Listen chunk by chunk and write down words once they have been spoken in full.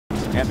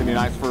Anthony,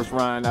 nice first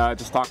run.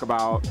 Just talk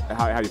about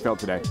how you felt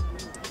today.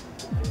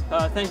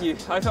 Thank you.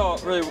 I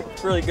felt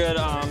really good.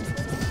 I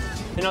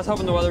was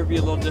hoping the weather would be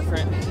a little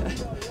different,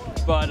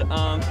 but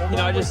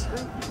I just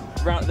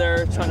ran out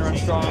there trying to run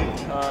strong,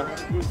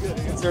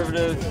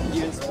 conservative,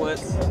 even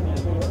splits,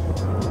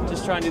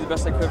 just trying to do the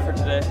best I could for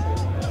today.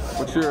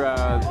 What's your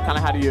kind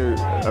of how do you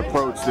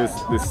approach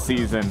this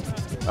season,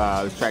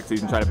 this track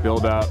season? Try to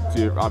build up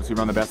to obviously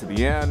run the best at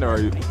the end, or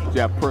do you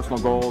have personal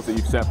goals that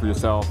you've set for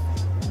yourself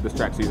this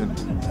track season?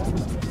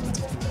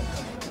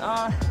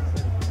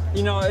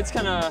 It's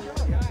kind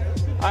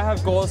of, I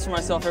have goals for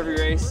myself every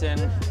race,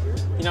 and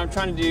I'm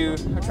trying to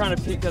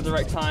peak at the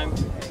right time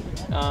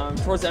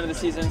towards the end of the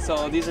season.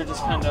 So these are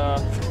just kind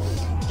of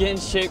get in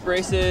shape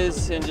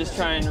races and just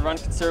try and run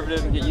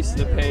conservative and get used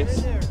to the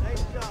pace.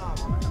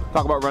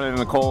 Talk about running in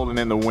the cold and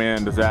in the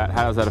wind.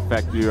 How does that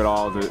affect you at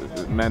all? Is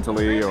it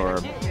mentally or?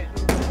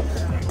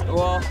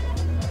 Well,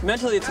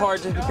 mentally it's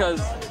hard just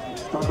because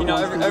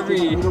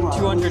every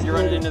 200 you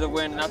run it into the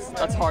wind, and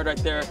that's hard right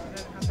there.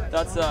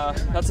 That's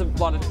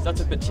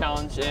a bit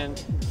challenge,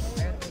 and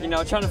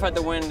trying to fight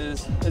the wind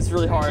is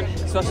really hard,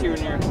 especially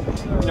when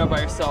you're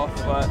by yourself.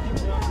 But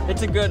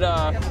it's a good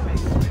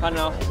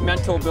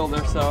mental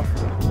builder. So.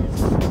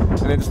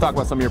 And then just talk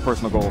about some of your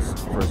personal goals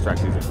for this track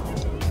season.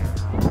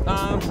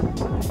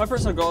 My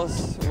personal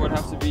goals would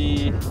have to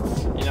be,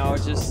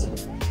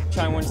 just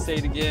try and win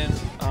state again,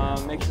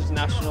 make it to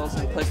nationals,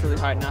 and place really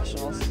high at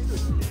nationals.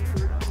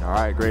 All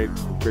right, great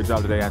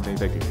job today, Anthony.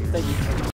 Thank you. Thank you.